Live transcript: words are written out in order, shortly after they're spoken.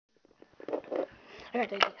Here's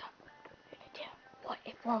the idea. What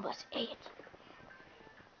if one of us ate?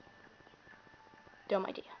 Dumb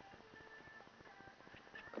idea.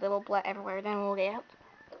 But then we'll blast everywhere, then we'll get out.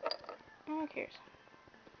 Who cares?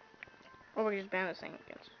 Or we just ban this thing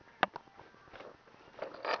against.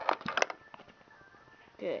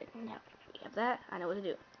 Good. Now we have that. I know what to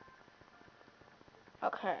do.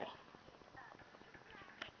 Okay.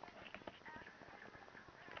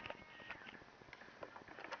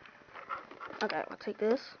 Okay, I'll take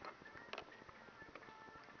this.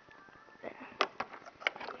 There.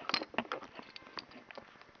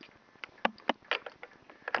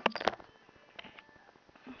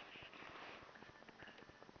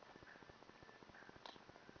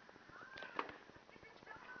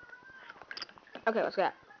 Okay, what's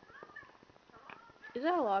that? Is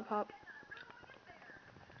that a lollipop?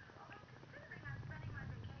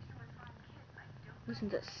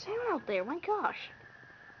 Listen to the sound out there, my gosh.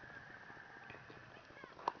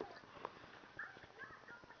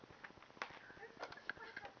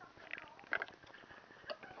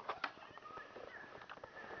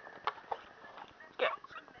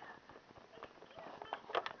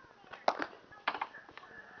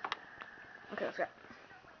 Okay, let's go.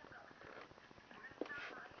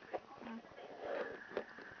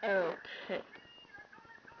 Okay.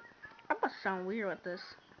 I must sound weird with this.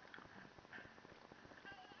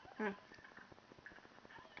 Okay.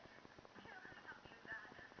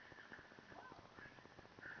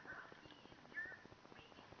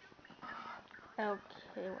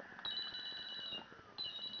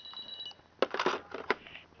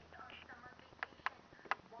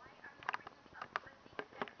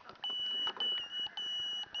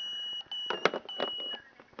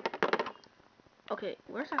 Okay,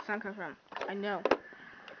 where's that sound come from? I know.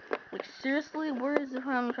 Like, seriously, where is it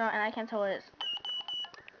coming from? And I can't tell what it is.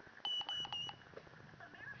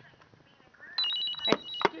 It's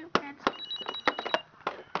stupid.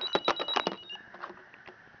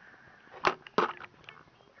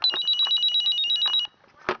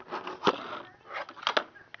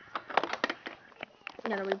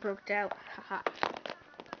 Now that we broke it out. Haha.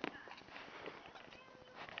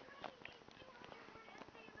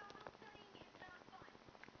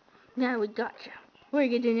 Now we gotcha. What are you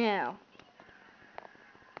gonna do now?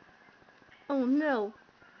 Oh no.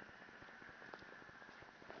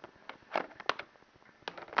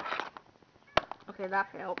 Okay,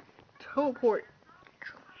 that failed. Teleport.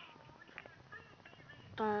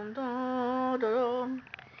 Dun, dun, dun.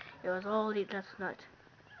 It was all the chestnut.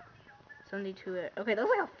 Something to it. Okay, that's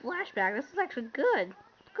like a flashback. This is actually good.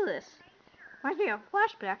 Look at this. Reminds me of a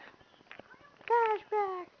flashback.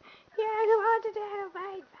 Flashback. Yeah, come on to do.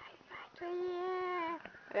 Fight.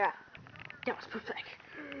 Yeah. That was perfect.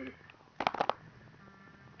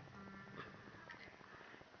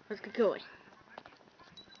 Let's get going.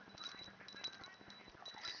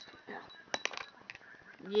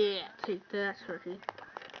 Yeah, take that, turkey.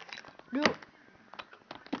 No.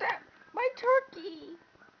 That, my turkey.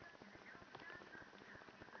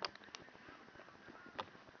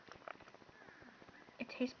 It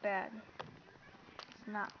tastes bad. It's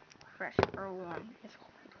not fresh or warm. It's cold.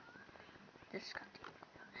 Disgusting.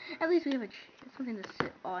 At least we have something to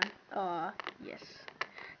sit on. Yes.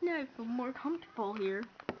 Now I feel more comfortable here.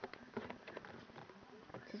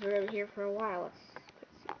 Since we're over here for a while, let's put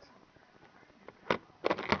seats.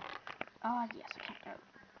 Yes, I can't go.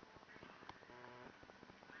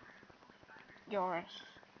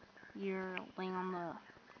 You're laying on the.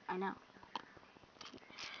 I know.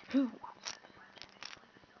 Who wants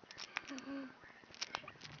food?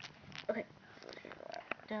 Okay.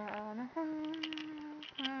 One,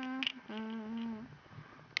 two.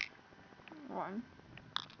 One.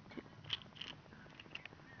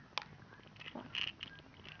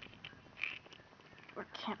 We're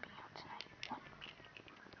camping out tonight.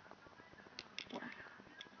 One.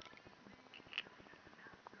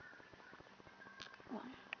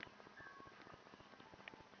 One.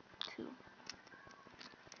 Two.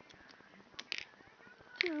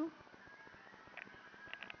 Two.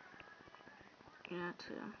 Yeah,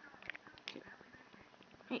 two.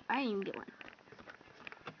 Hey, I didn't even get one.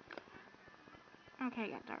 Okay, I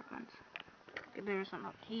got dark ones. Okay, there's some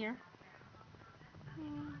up here.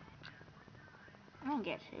 I didn't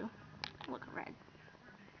get two. Look red.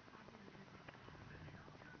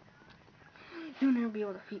 You'll never be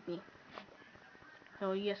able to defeat me.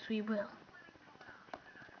 Oh, yes, we will.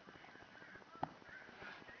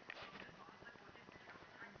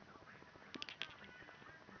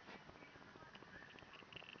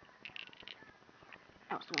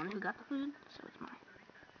 I was the one who got the food, so it's mine.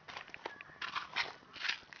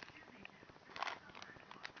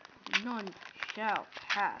 None shall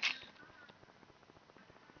pass.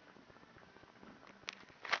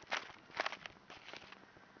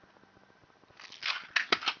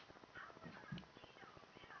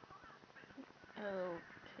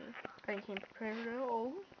 Okay. I came prepared at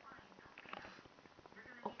all.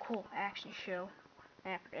 Oh, cool. Action show.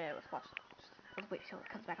 After that, let's watch. Let's wait till it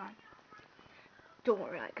comes back on. Don't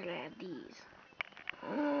worry, I could add these.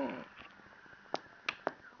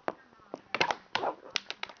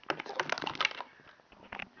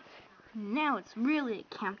 Now it's really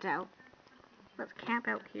camped out. Let's camp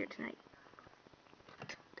out here tonight.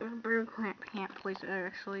 There's a bird camp place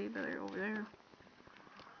actually, but they're over there.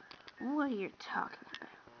 What are you talking about?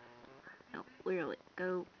 No, literally,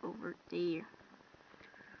 go over there.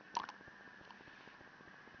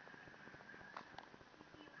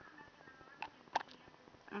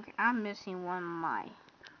 Okay, I'm missing one of my.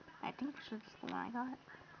 I think this is the one I got.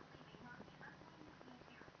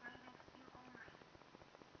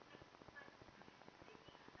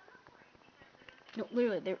 No,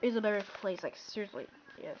 literally, there is a better place. Like, seriously.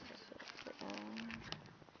 Yes.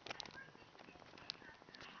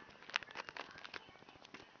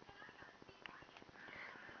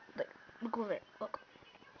 Look over there. Look.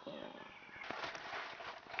 Yeah.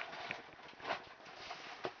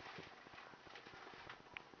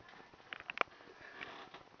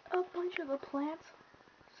 A bunch of the plants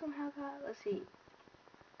somehow got. Let's see.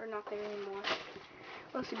 Are not there anymore.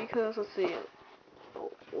 Let's see, because let's see.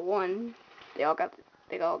 One, they all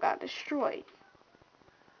got destroyed.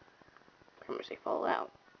 Pretty much they fall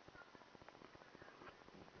out.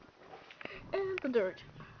 And the dirt.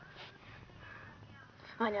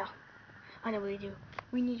 I know what we do.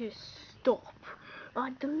 We need to stop. I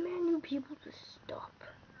demand you people to stop.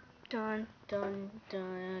 Dun dun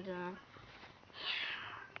dun dun.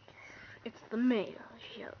 It's the mayor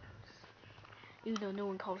shows. Even though no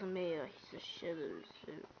one calls him mayor, he's a shadow,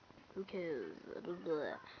 so who cares? Blah, blah, blah,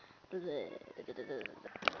 blah,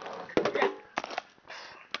 blah.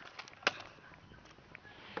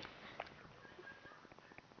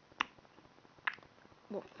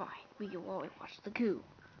 Well, fine. We can always watch the coup.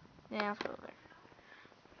 Yeah, that's over there.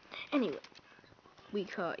 Anyway, we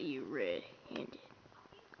caught you red-handed.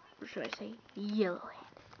 Or should I say, yellow-handed?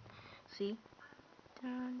 See?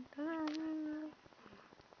 Dun dun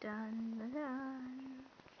dun dun dun.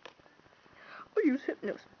 Or use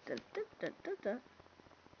hypnosis. Dun dun dun dun dun.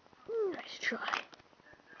 Nice try.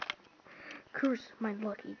 Curse my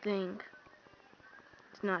lucky thing.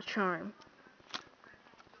 It's not charm.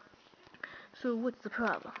 So what's the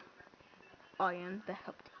problem? I am the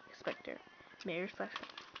health inspector. Mayor's selection.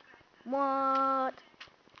 What?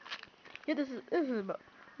 Yeah, this is about.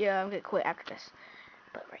 Yeah, I'm gonna quit after this.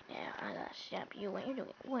 But right now, I gotta stop you. What are you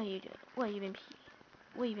doing? What are you doing? What have you been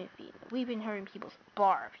feeding? We've been hurting people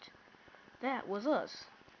starved. That was us.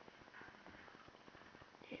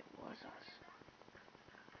 It was us.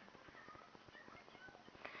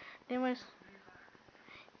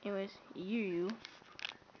 Anyways, you.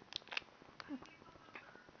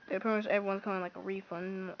 Pretty much everyone's calling like a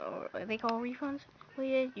refund, or like they call refunds. Well,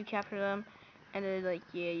 yeah, you capture them, and then like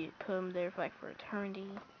yeah, you put them there for like for eternity.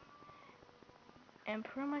 And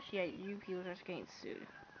pretty much yeah, you people are just getting sued.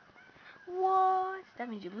 What? That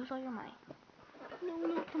means you lose all your money.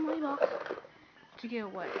 No, the money box. To get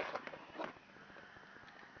away.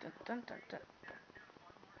 Dun, dun, dun, dun.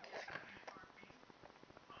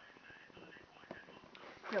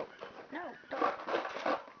 No, don't.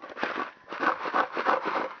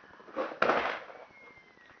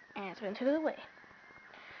 And it's been taken away.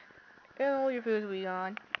 And all your food will be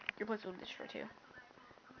gone. Your place will be destroyed too.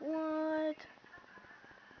 What?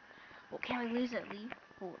 Well, can't we leave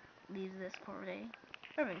this for a day?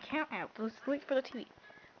 Everyone, count out. Let's wait for the TV.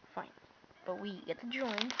 Fine. But we get to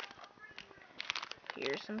join.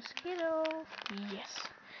 Here's some Skittles. Yes.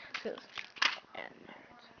 Skittles. And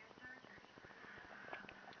nerds.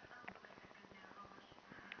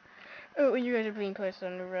 Oh, and you guys are being placed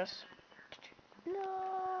under arrest.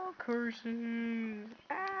 No, curses.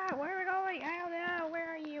 Ah, where are we going? I don't know. Where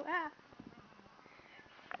are you? Ah.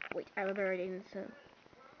 Wait, I have a better idea.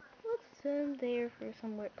 Let's send them there for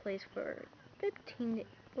somewhere place for 15.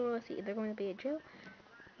 Well, let's see. They're going to be at jail.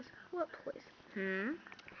 What place?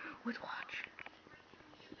 Which watch?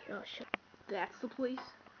 Here, I'll show. That's the place.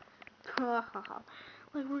 Ha ha ha.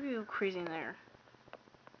 Like we're gonna go crazy in there.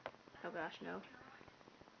 Oh gosh, no.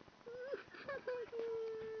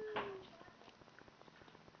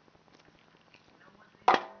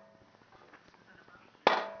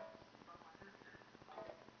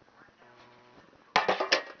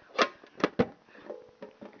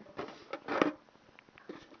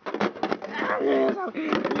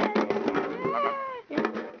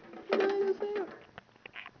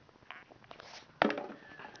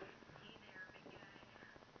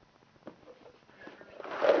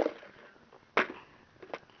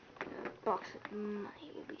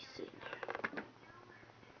 money will be sitting there.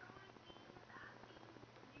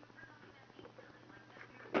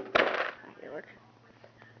 Not gonna work.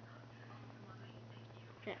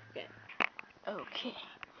 Yeah, good. Okay.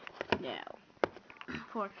 Now,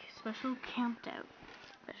 for special countdown.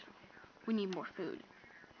 Special. We need more food.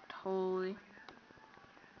 Totally.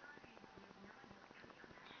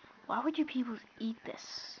 Why would you people eat this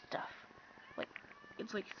stuff? Like,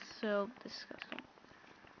 it's like so disgusting.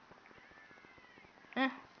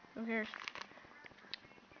 Who cares?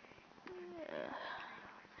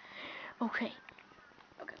 Okay.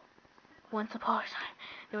 Okay. Once upon a time,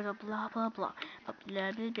 there was a blah blah blah. A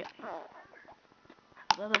blah blah blah.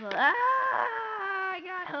 Blah blah blah. Ah! I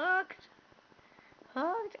got hooked.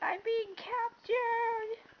 Hooked. I'm being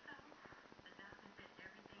captured.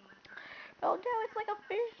 Oh no, it's like a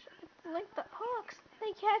fish. It's like the hooks.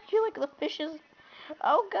 They catch you like the fishes.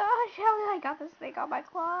 Oh gosh, how did I got this thing on my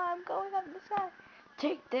claw? I'm going up the sky.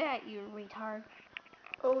 Take that, you retard.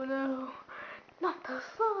 Oh no, not the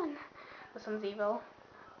sun. The sun's evil.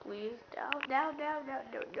 Please, down, down, down, down,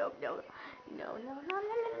 no, no, no, no, no, no, no,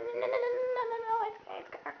 no, no, no, no, no, no, no,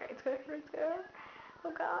 it's good.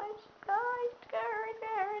 Oh gosh, it's good.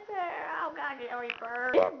 Oh gosh, it already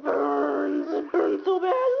burns. It burns so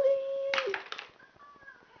badly.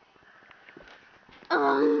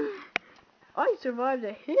 I survived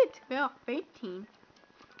a hit without fainting.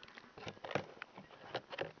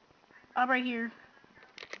 I'm right here.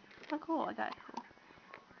 Oh cool, I got it. Cool.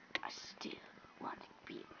 I still want to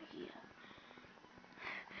be right here.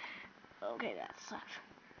 Okay, that sucks.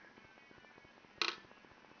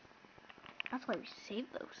 That's why we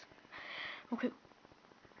saved those. Okay.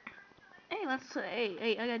 Hey,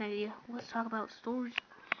 I got an idea. Let's talk about storage.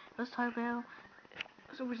 Let's talk about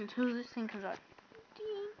storage until this thing comes out.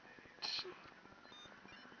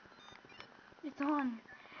 It's on.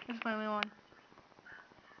 It's finally on.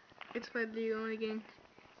 It's finally on again.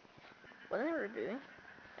 What are we doing?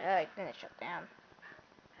 I think it shut down.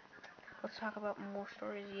 Let's talk about more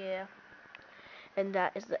stories, yeah. And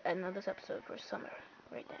that is the end of this episode for summer,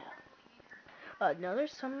 right now. Another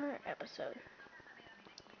summer episode.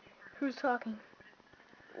 Who's talking?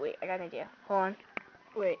 Wait, I got an idea. Hold on.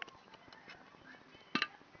 Wait.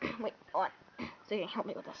 Wait, hold on. So you can help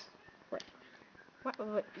me with this. Wait. What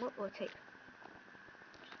will it take?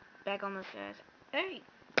 Back on those guys. Hey!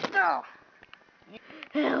 No!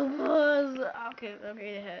 Help us! Okay, I'm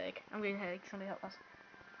getting a headache. Somebody help us.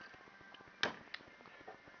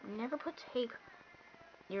 Never put tape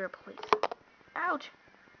near a place. Ouch!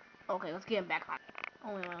 Okay, let's get him back on.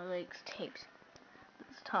 Only my legs taped.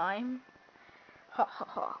 This time. Ha ha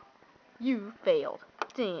ha. You failed.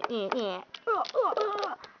 I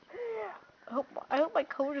hope my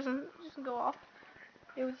coat doesn't go off.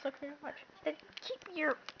 It would suck very much. Then keep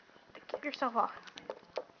yourself off.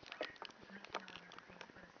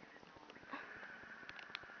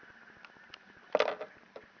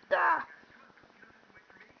 Ah!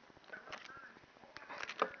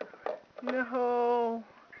 No.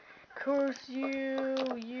 Curse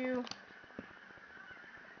you.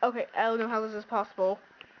 Okay, I don't know how this is possible.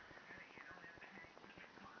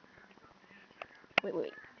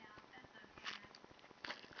 Wait.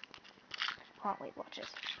 Hold on, watch this.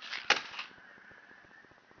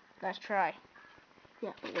 Let's try.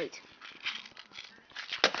 Yeah, but wait.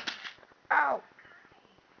 Ow!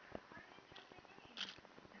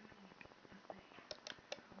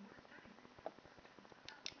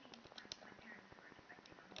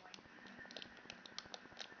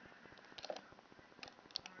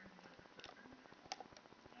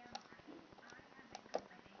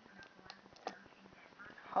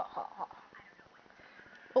 Ha ha ha.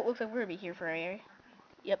 Oh, looks like we're gonna be here forever.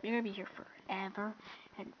 Yep, you're gonna be here forever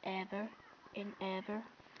and ever and ever.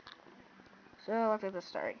 So let's get this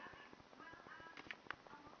started.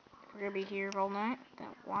 If we're gonna be here all night, then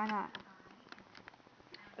why not?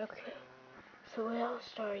 Okay. So it all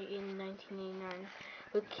started in 1989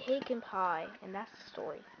 with Cake and Pie, and that's the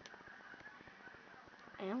story.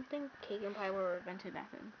 I don't think Cake and Pie were invented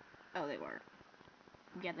back then. Oh, they were.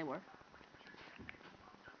 Yeah, they were.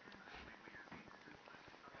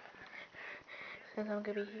 Since I'm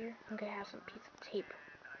gonna be here, I'm gonna have some piece of tape.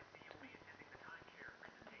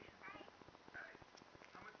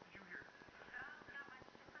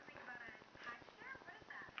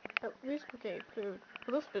 At least we get food.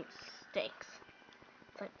 But this food stinks.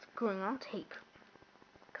 It's like it's going on tape.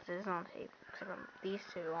 Because it is on tape. Except for these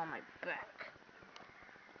two on my back.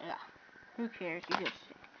 Yeah. Who cares? You get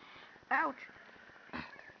sick. Ouch!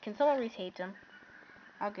 Can someone retape them?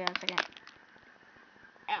 I'll get in a second.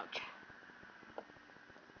 Ouch.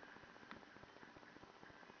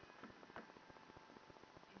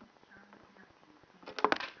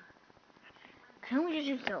 Can't we just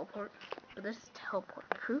use teleport? But this is teleport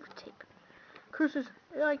proof tape. Chris says,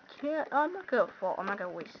 I can't. I'm not gonna fall. I'm not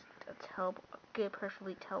gonna waste a teleport. Get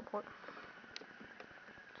perfectly teleport.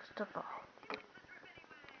 Just to fall.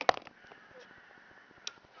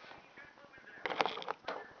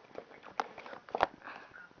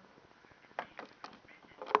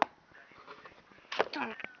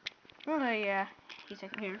 Oh yeah. He's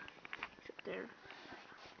like here. There.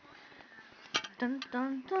 Dun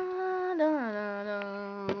dun dun dun dun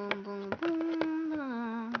dun dun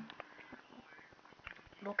dun.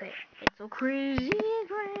 Okay, it's so crazy,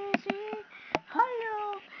 crazy.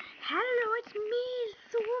 Hello, hello, it's me,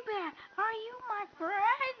 Zubat. Are you my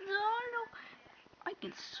friend? Oh no, I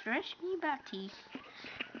can stretch me Baptiste.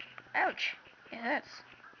 Ouch, it hurts.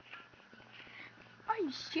 Are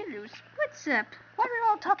you serious? What's up? Why are we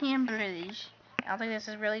all talking in British? I don't think this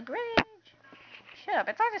is really British. Shut up,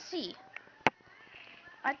 it's hard to see.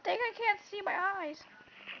 I think I can't see my eyes.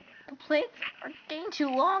 The plates are getting too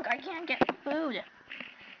long. I can't get food.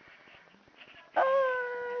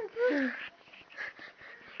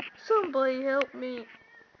 Somebody help me.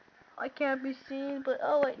 I can't be seen, but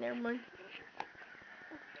oh wait, never mind.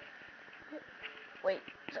 Wait,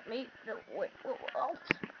 is that me? No, wait, oh.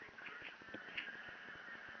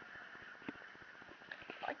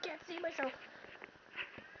 I can't see myself.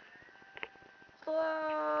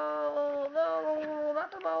 Slow, no,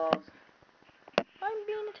 not the balls. I'm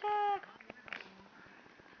being attacked.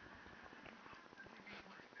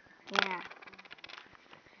 Yeah.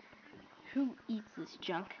 Who eats this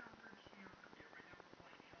junk?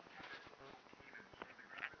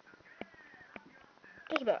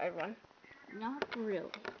 Just about everyone. Not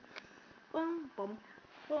really. Boom, boom,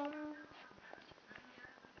 boom.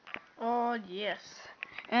 Oh yes.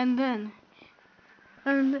 And then,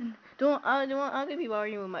 I'm gonna be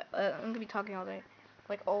arguing with my. I'm gonna be talking all day,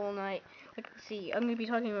 like all night. Like, see, I'm gonna be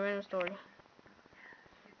talking a random story.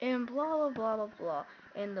 And blah blah blah blah blah.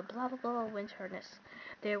 In the blah blah blah wilderness,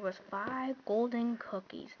 there was 5 golden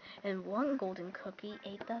cookies, and one golden cookie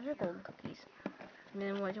ate the other golden cookies. And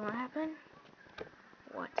then what do you want to happen?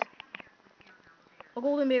 What? A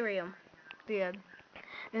golden barium. The end.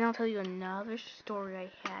 And I'll tell you another story I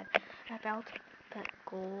had about that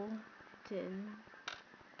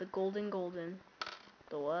the golden.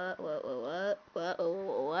 The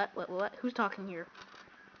what? Who's talking here?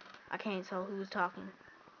 I can't tell who's talking.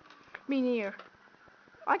 Me neither.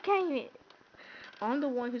 I can't even. I'm the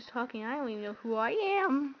one who's talking. I don't even know who I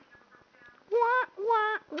am.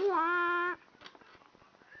 Wah.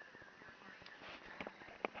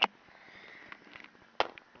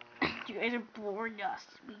 You guys are boring us.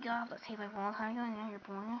 We got the tape like a long time ago, and now you're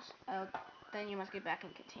boring us. Oh, then you must get back in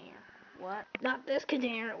container. What? Not this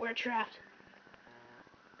container. We're trapped.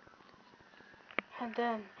 And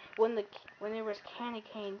then when there was candy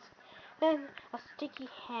canes, then a sticky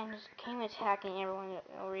hand came attacking everyone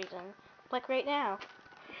for no reason. Like right now.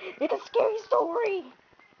 It's a scary story.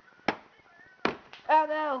 Oh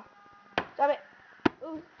no! Stop it!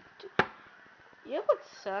 Ooh. You know what would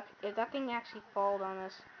suck? If that thing actually falled on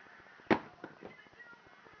us.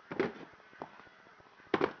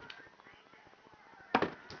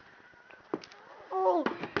 Oh!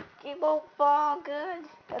 It won't fall. Good.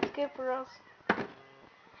 That's good for us.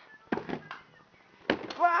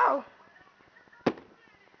 Wow! I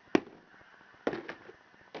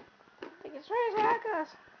think it's trying to attack us.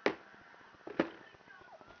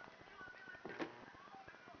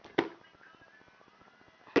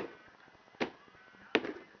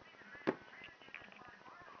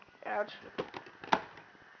 Ouch.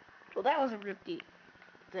 Well, that was a risky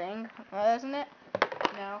thing, wasn't it?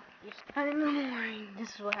 No. And in the morning,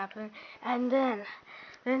 this is what happened. And then,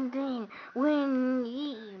 when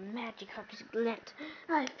ye magic carpet left,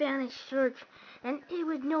 I found a shirt, and it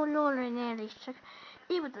was no longer an ordinary shirt.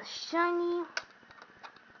 It was a shiny.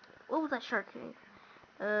 What was that shirt?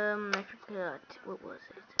 I forgot. What was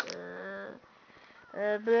it?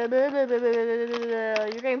 Blah, blah, blah, blah, blah, blah.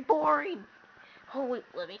 You're getting boring. Oh wait,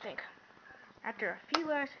 let me think. After a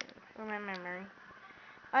few hours from my memory,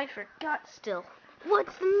 I forgot still.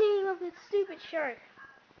 What's the name of this stupid shark?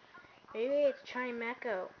 Maybe it's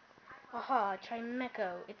Chimeco. Aha,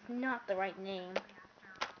 Chimeco. It's not the right name.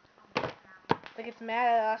 I think it's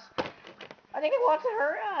mad at us. I think it wants to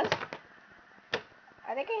hurt us.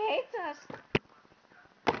 I think it hates us.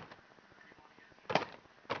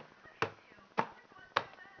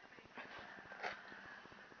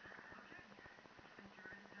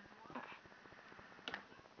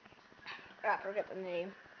 I forget the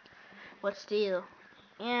name. But still,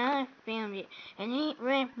 Yeah, I found it. And it ain't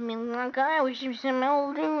right for me like I wish you some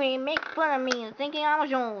older way. Make fun of me, thinking I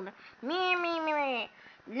was old. Me.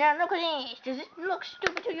 Now look at this. Does it look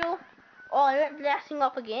stupid to you? Oh, it went blasting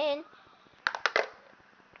up again.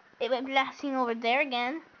 It went blasting over there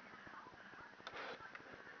again.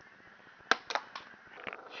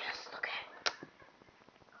 Yes, look at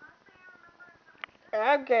it.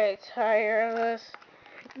 I'm getting tired of this.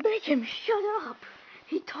 Make him shut up.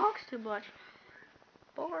 He talks too much.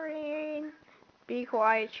 Boring. Be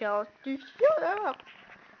quiet, Chell. Just shut up.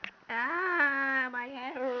 Ah, my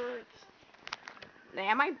head hurts.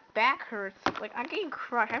 Yeah, my back hurts. Like, I'm getting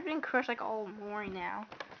crushed. I've been crushed like all morning now.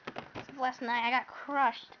 Since last night, I got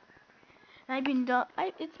crushed. And I've been done.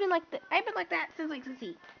 It's been like that. I've been like that since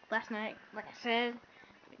last night. Like I said,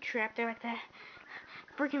 I've been trapped there like that.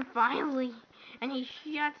 Freaking finally, and he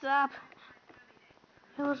shuts up.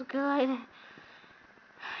 It was good.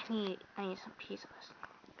 I need some peace of this.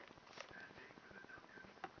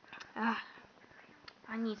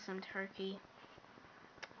 I need some turkey.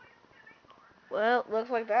 Well, looks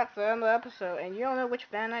like that's the end of the episode. And you don't know which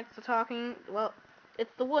bandits are talking? Well,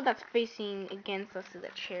 it's the one that's facing against us to the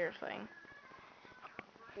chair thing.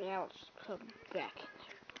 Now let's just put him back in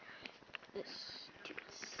there. This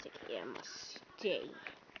stupid sticky must stay.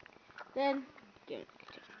 Then, continue.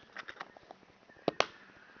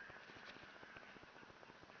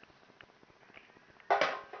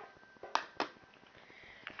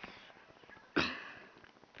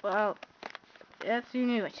 Well, yes, you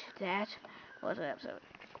knew it. That was an episode.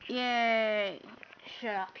 Yay!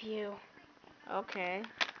 Shut up, you. Okay.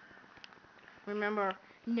 Remember,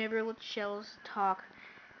 never let shells talk.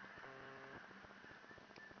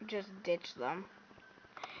 Just ditch them.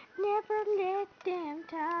 Never let them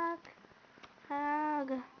talk.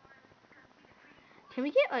 Hug. Can we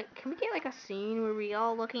get like a scene where we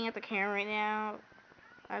all looking at the camera right now?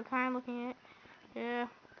 I'm kind of looking at. Yeah.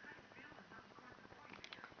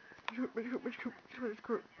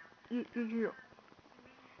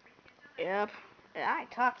 Yep. I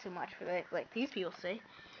talk too much for that, like these people say.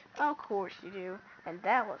 Of course you do. And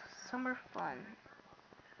that was summer fun.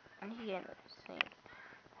 I need to get another scene.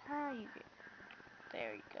 How you get?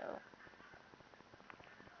 There you go.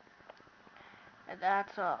 And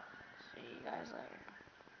that's all. See you guys later.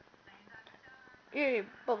 Yay,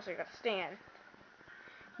 Bulbasaur got to stand.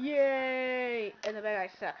 Yay! And the bad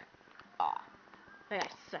guys suck. Aw. Bad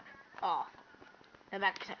guys suck. Aw. And the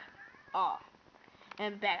bad guys suck. Aw.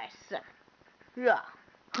 And the bad guys suck. Yeah.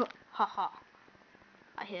 Ha ha.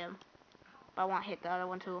 I hit him. But I want to hit the other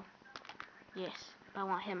one too. Yes. But I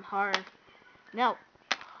want him hard. No.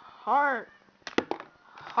 Hard.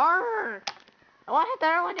 Hard. I want to hit the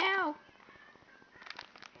other one now.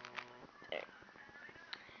 There.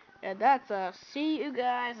 And that's see you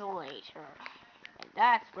guys later. And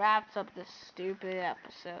that wraps up this stupid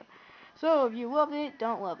episode. So if you loved it,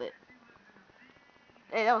 don't love it.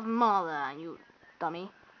 Hey, that was Mala, you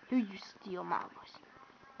dummy. Who you steal my voice?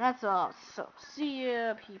 That's all. So see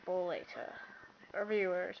ya people later. Or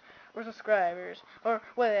viewers. Or subscribers. Or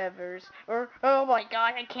whatevers. Or oh my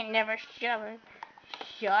god, I can never shut it.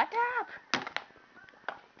 Shut up!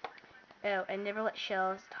 Oh, and never let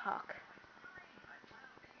shells talk.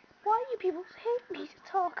 Why do you people hate me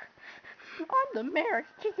to talk? I'm the mayor.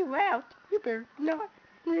 Kick you out. You better not.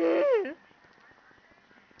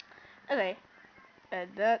 Okay. And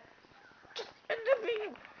that. Just end the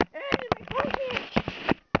video. End the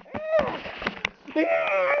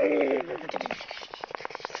video.